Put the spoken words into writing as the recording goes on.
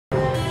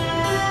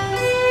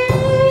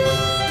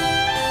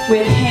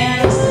With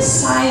hands the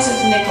size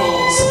of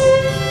nickels,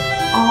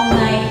 all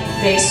night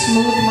they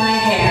smooth my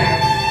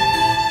hair.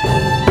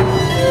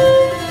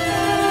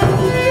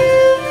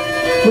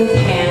 With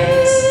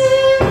hands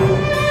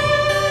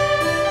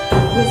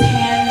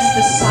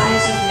the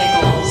size of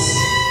nickels,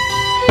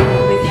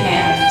 with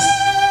hands.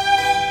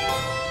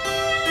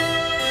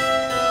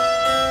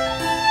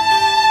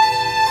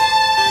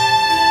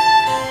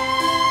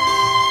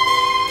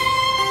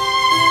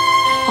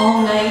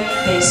 All night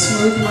they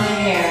smooth my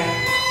hair.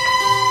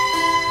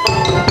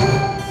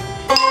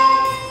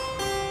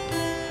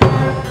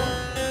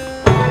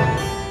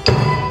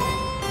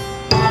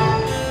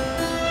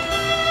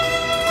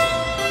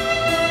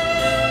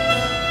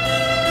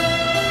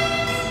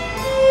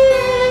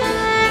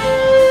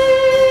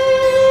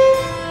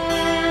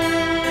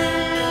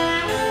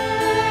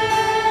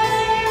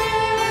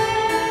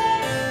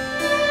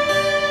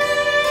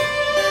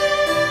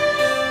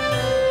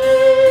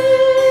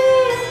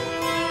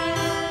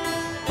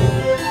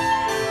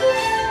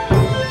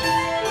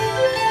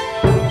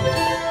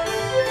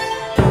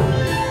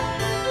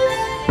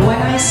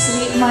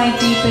 Sleep my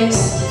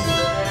deepest,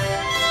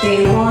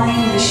 they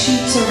line the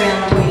sheets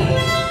around me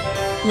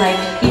like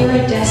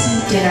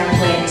iridescent dinner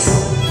plates.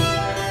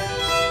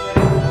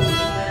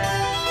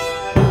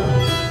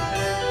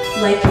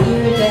 Like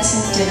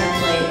iridescent dinner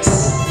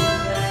plates,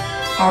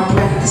 our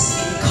breaths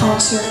in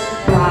concert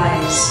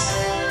rise.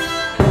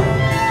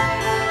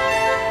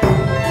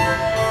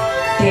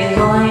 They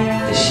line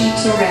the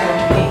sheets around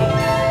me.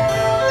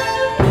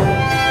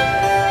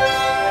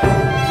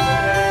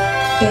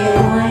 They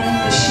line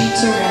the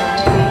sheets around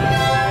me.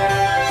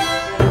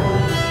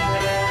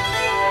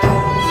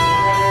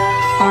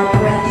 Our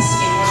breaths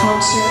in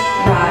concert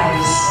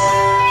rise.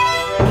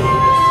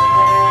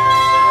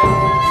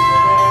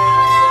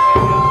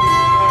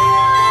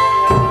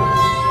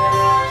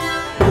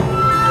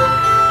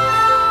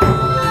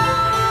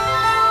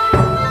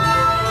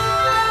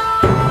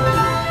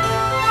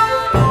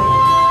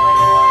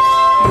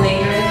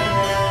 Later,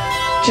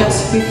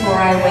 just before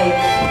I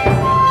wake,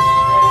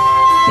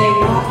 they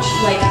watch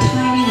like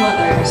tiny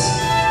mothers,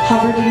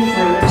 hovered in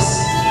groups,